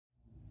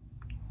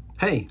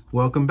Hey,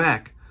 welcome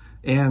back.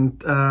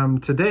 And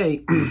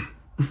today,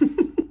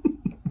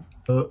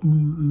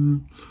 my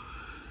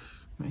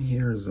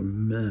hair is a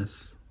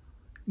mess.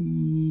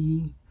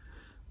 Maybe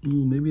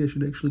I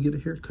should actually get a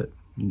haircut.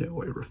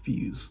 No, I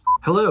refuse.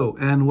 Hello,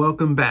 and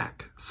welcome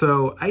back.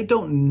 So I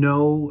don't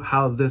know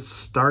how this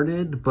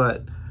started,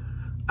 but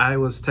I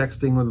was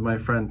texting with my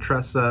friend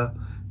Tressa,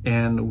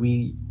 and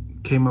we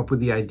came up with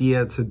the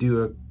idea to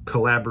do a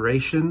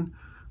collaboration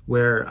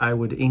where I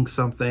would ink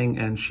something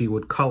and she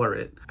would color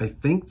it. I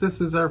think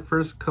this is our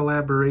first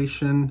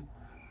collaboration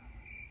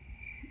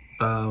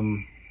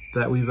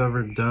that we've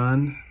ever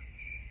done.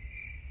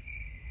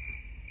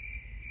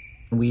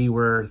 We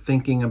were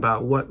thinking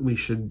about what we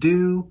should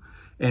do,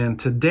 and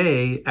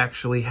today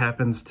actually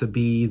happens to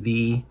be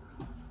the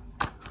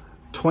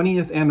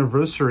 20th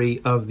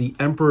anniversary of the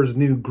Emperor's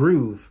New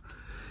Groove.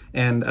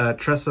 And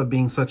Tressa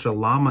being such a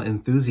llama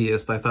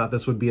enthusiast, I thought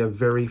this would be a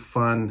very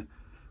fun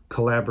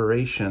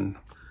collaboration.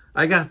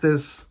 I got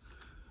this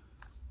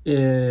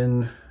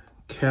in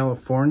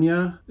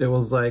California. It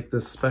was like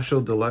this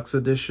special deluxe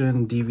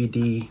edition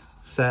DVD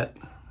set,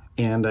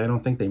 and I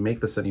don't think they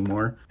make this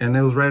anymore. And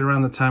it was right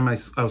around the time I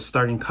was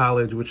starting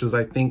college, which is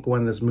I think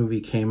when this movie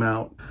came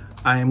out.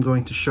 I am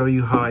going to show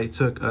you how I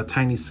took a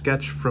tiny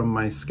sketch from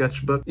my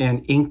sketchbook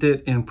and inked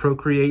it in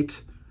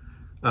Procreate.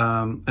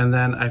 And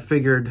then I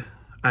figured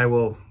I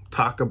will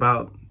talk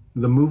about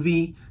the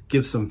movie,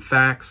 give some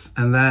facts,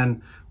 and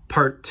then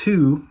part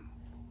two,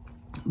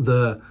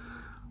 the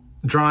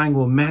drawing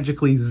will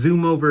magically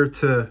zoom over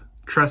to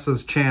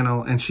Tressa's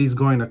channel and she's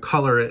going to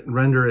color it,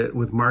 render it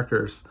with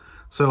markers.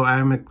 So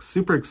I'm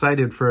super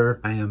excited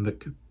for, I'm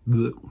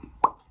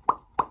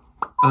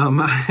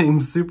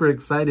super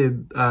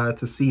excited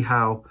to see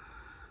how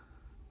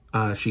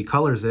she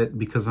colors it,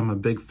 because I'm a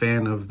big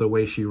fan of the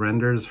way she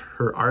renders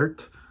her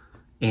art.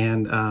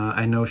 And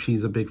I know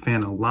she's a big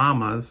fan of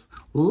llamas.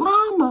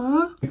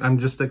 Llama! I'm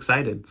just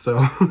excited.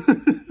 So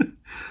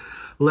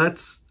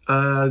let's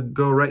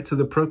go right to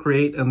the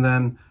Procreate, and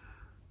then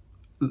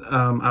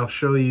I'll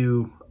show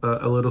you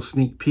a little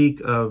sneak peek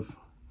of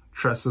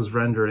Tressa's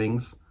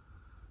renderings,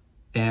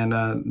 and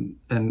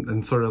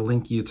sort of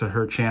link you to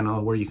her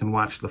channel where you can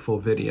watch the full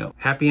video.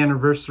 Happy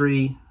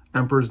anniversary,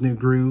 Emperor's New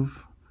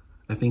Groove.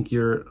 I think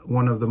you're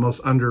one of the most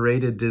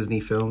underrated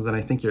Disney films, and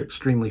I think you're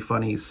extremely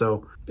funny.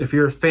 So if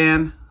you're a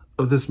fan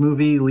of this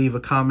movie, leave a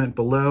comment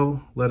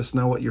below. Let us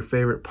know what your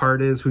favorite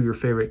part is, who your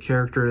favorite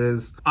character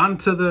is. On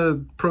to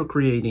the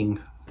procreating.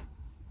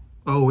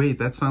 Oh wait,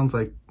 that sounds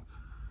like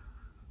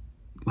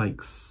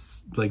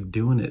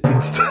doing it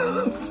and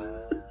stuff.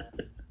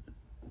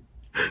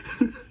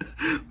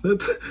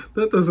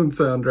 That doesn't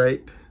sound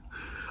right.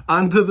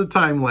 On to the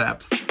time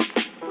lapse.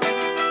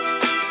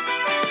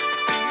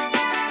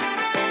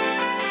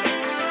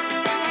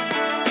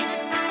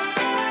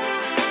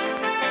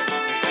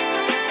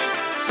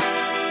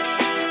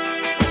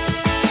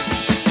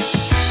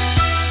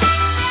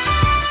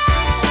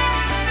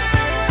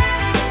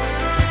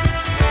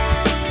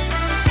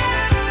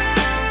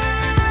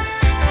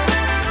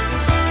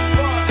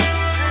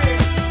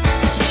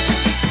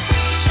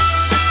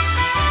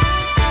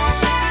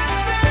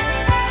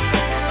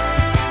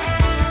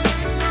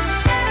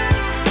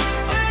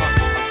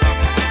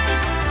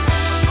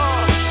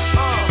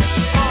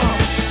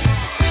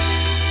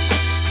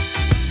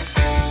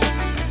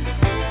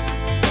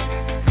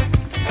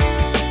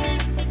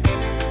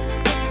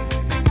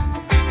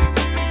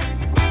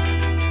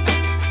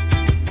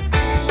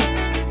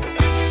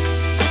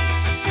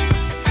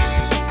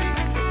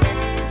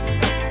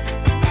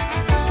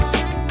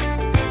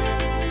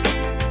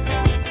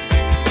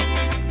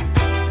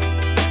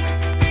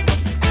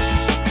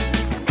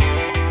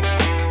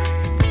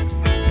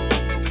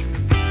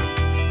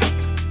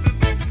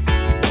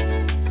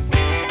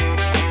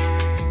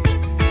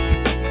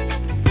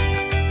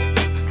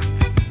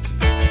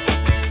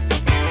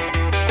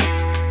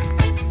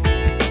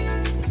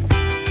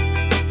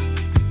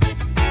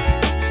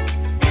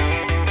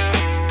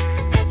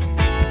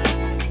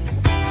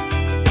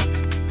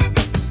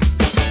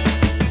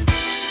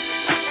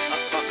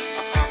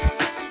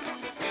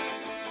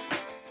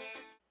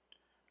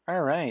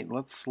 Alright,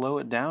 let's slow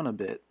it down a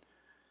bit.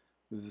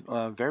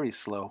 Very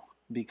slow,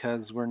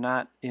 because we're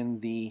not in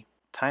the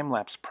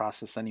time-lapse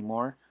process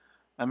anymore.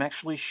 I'm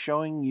actually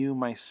showing you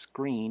my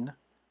screen.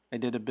 I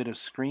did a bit of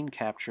screen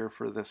capture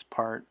for this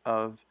part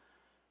of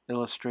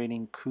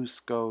illustrating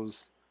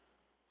Cusco's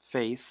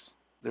face.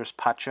 There's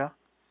Pacha,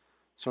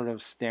 sort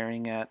of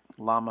staring at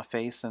llama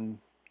face and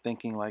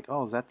thinking like,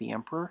 oh, is that the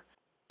Emperor?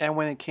 And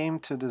when it came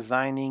to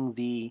designing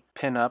the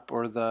pinup,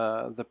 or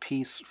the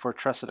piece for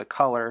Tressa to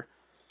color,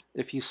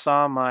 if you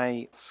saw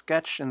my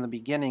sketch in the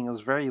beginning, it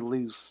was very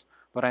loose,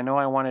 but I know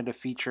I wanted to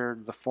feature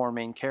the four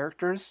main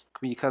characters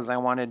because I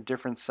wanted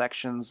different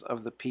sections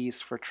of the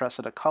piece for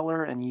Tressa to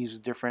color and use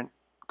different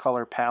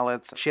color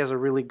palettes. She has a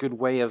really good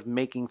way of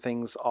making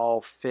things all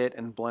fit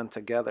and blend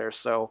together,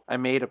 so I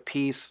made a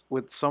piece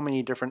with so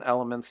many different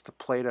elements to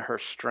play to her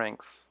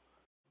strengths.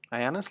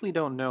 I honestly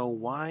don't know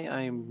why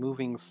I'm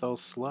moving so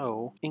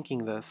slow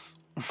inking this.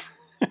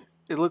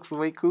 It looks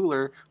way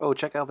cooler. Oh,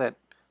 check out that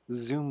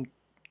zoom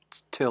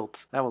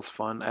tilt. That was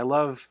fun. I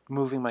love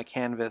moving my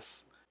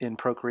canvas in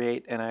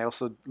Procreate, and I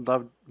also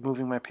love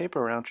moving my paper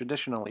around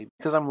traditionally.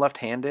 Because I'm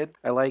left-handed,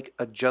 I like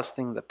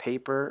adjusting the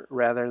paper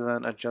rather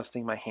than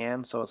adjusting my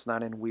hand so it's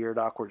not in weird,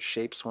 awkward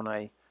shapes when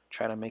I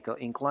try to make an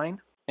ink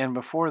line. And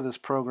before this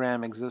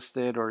program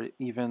existed, or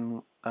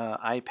even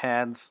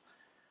iPads,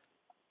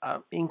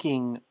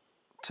 inking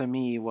to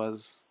me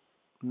was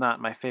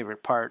not my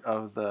favorite part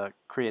of the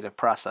creative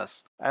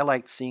process. I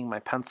liked seeing my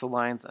pencil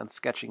lines and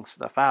sketching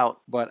stuff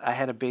out, but I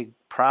had a big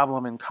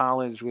problem in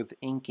college with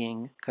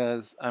inking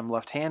because I'm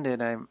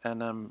left-handed and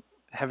I'm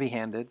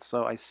heavy-handed,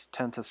 so I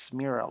tend to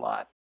smear a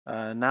lot.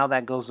 Now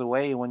that goes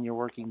away when you're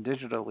working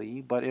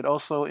digitally, but it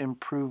also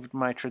improved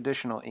my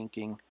traditional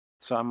inking.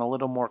 So I'm a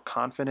little more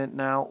confident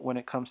now when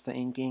it comes to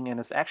inking, and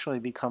it's actually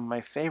become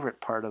my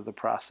favorite part of the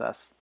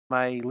process.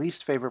 My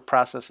least favorite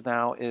process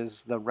now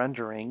is the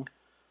rendering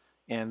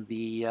and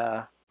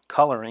the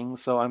coloring,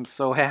 so I'm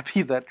so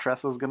happy that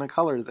Tressa's going to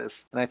color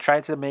this. And I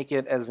tried to make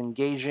it as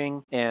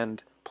engaging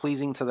and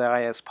pleasing to the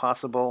eye as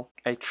possible.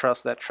 I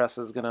trust that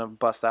Tressa's going to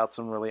bust out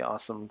some really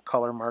awesome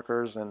color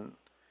markers and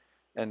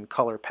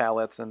color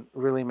palettes and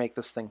really make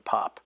this thing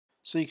pop.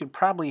 So you could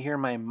probably hear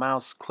my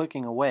mouse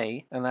clicking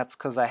away, and that's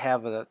because I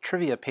have a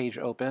trivia page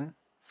open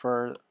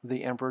for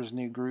The Emperor's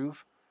New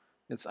Groove.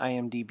 Its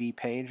IMDb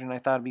page, and I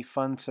thought it'd be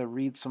fun to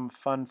read some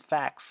fun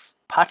facts.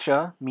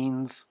 Pacha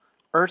means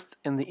earth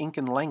in the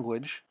Incan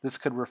language. This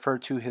could refer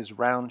to his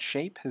round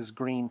shape, his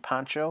green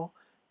poncho,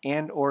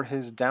 and or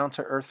his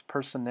down-to-earth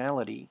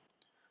personality.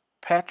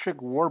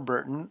 Patrick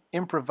Warburton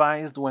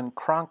improvised when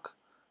Kronk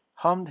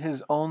hummed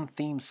his own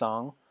theme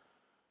song,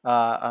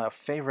 a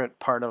favorite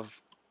part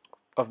of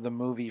the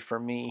movie for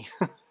me.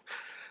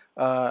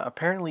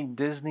 Apparently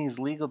Disney's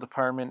legal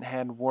department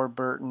had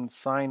Warburton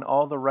sign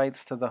all the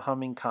rights to the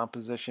humming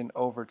composition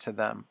over to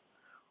them.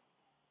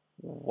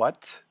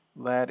 What?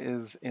 That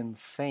is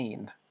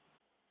insane.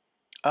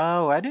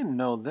 Oh, I didn't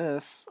know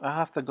this. I'll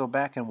have to go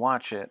back and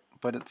watch it.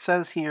 But it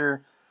says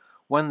here,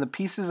 when the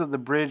pieces of the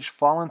bridge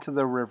fall into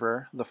the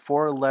river, the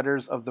 4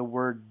 letters of the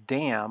word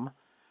dam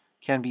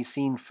can be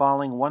seen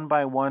falling one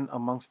by one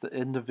amongst the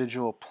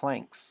individual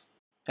planks.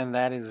 And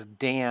that is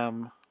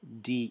dam,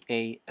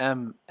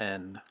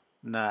 D-A-M-N,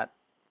 not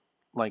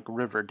like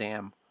river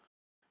dam.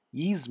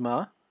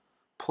 Yzma,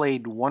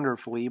 played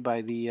wonderfully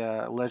by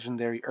the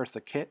legendary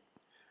Eartha Kitt,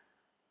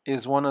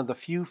 is one of the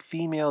few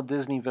female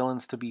Disney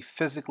villains to be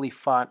physically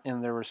fought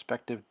in their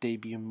respective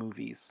debut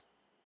movies.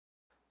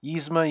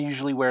 Yzma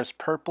usually wears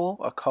purple,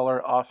 a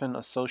color often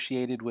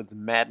associated with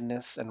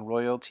madness and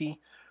royalty.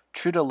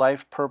 True to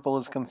life, purple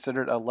is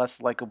considered a less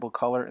likable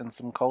color in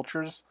some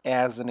cultures.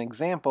 As an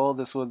example,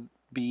 this would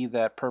be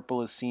that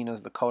purple is seen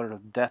as the color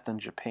of death in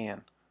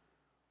Japan.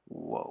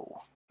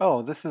 Whoa.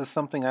 Oh, this is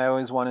something I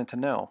always wanted to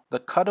know. The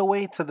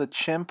cutaway to the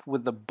chimp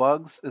with the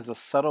bugs is a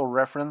subtle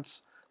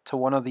reference to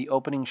one of the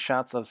opening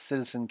shots of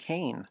Citizen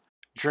Kane.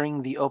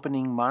 During the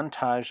opening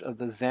montage of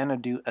the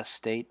Xanadu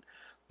estate,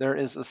 there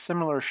is a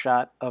similar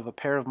shot of a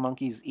pair of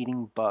monkeys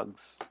eating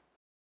bugs.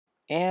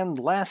 And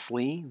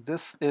lastly,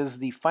 this is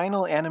the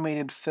final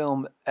animated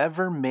film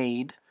ever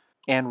made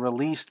and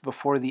released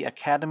before the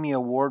Academy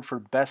Award for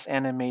Best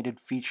Animated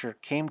Feature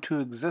came to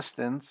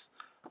existence,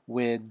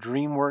 with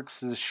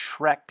DreamWorks'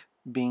 Shrek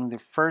being the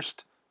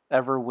first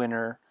ever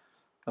winner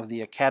of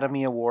the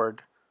Academy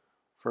Award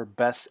for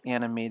Best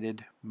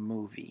Animated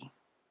Movie.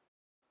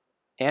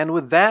 And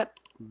with that,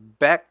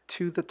 back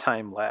to the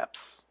time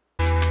lapse.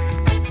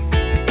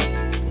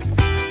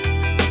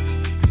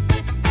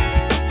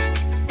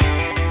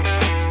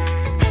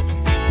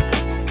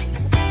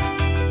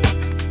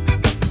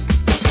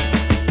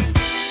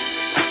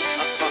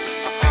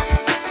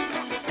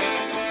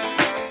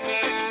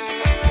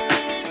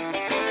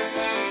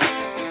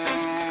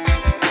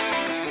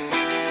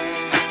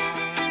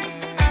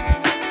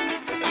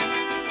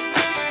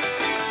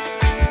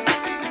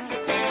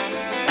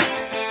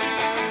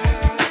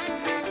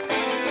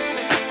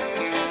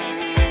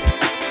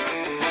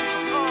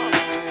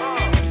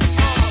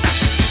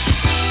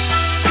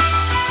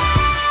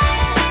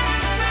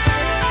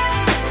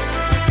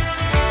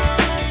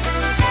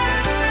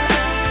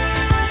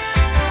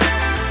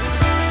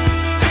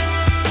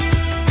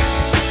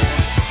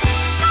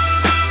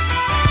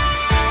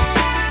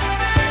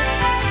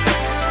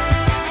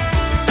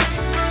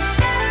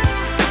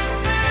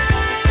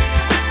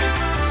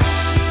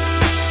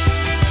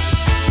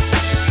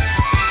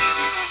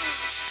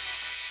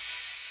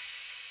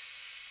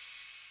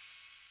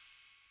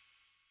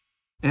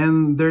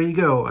 And there you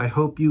go. I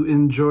hope you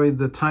enjoyed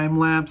the time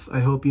lapse. I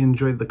hope you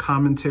enjoyed the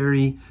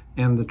commentary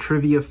and the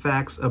trivia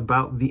facts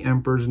about The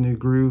Emperor's New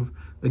Groove.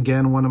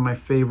 Again, one of my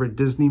favorite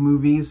Disney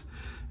movies.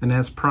 And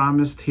as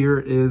promised, here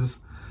is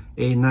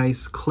a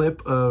nice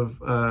clip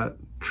of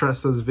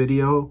Tressa's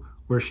video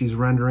where she's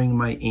rendering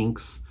my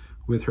inks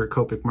with her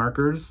Copic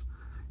markers.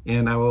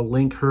 And I will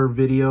link her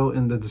video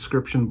in the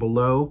description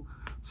below.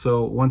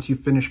 So once you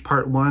finish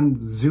part 1,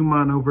 zoom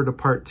on over to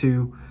part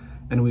 2,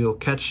 and we will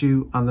catch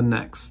you on the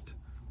next.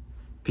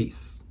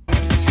 Peace.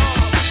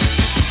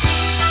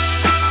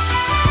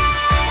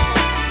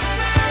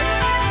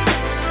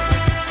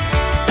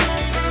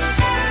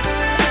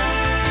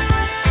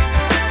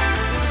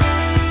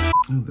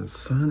 Oh, the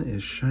sun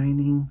is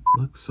shining.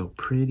 Looks so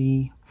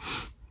pretty.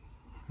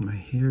 My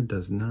hair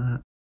does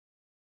not.